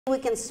We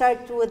can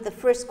start with the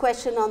first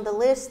question on the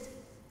list,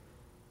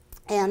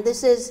 and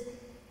this is,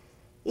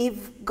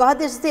 if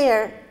God is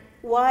there,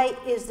 why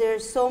is there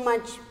so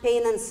much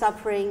pain and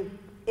suffering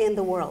in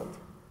the world?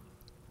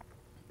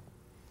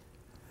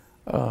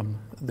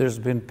 There's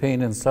been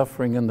pain and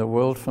suffering in the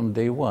world from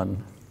day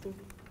one.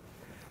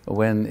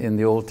 When in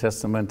the Old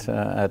Testament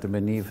Adam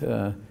and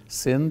Eve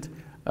sinned,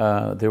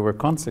 there were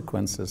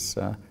consequences,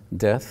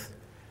 death,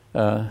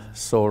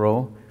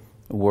 sorrow,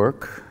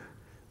 work,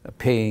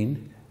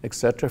 pain,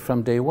 etc.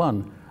 from day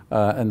one.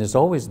 And there's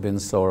always been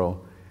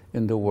sorrow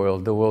in the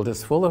world. The world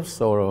is full of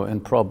sorrow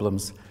and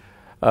problems.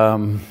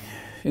 In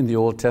the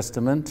Old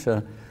Testament,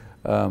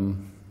 the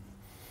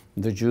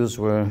Jews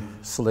were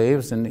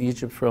slaves in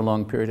Egypt for a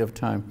long period of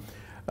time.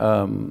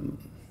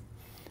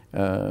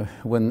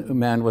 When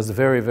man was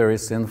very, very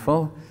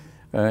sinful,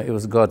 it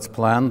was God's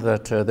plan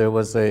that there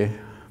was a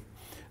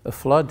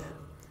flood.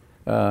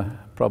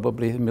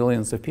 Probably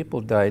millions of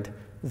people died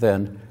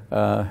then.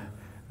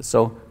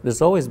 So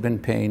there's always been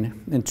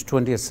pain. In the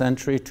 20th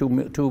century,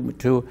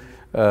 two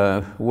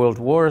world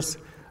wars,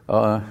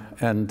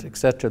 and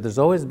etc. There's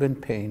always been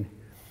pain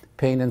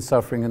and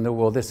suffering in the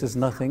world. This is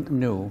nothing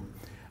new.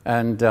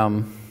 And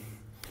the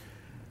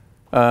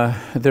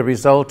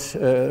result,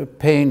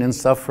 pain and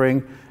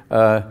suffering,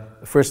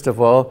 first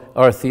of all,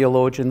 our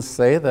theologians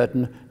say that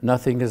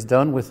nothing is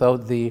done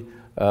without the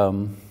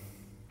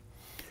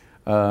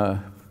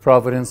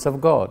providence of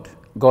God.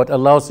 God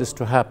allows this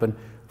to happen,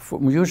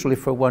 usually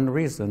for one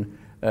reason,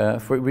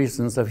 for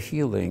reasons of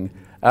healing.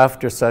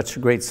 After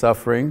such great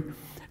suffering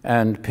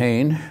and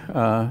pain,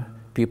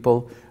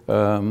 people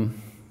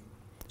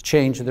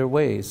change their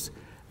ways,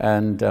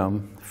 and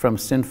from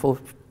sinful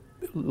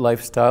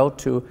lifestyle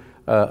to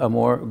a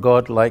more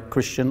God-like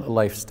Christian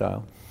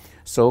lifestyle.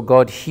 So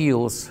God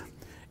heals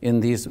in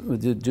these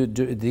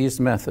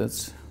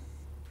methods.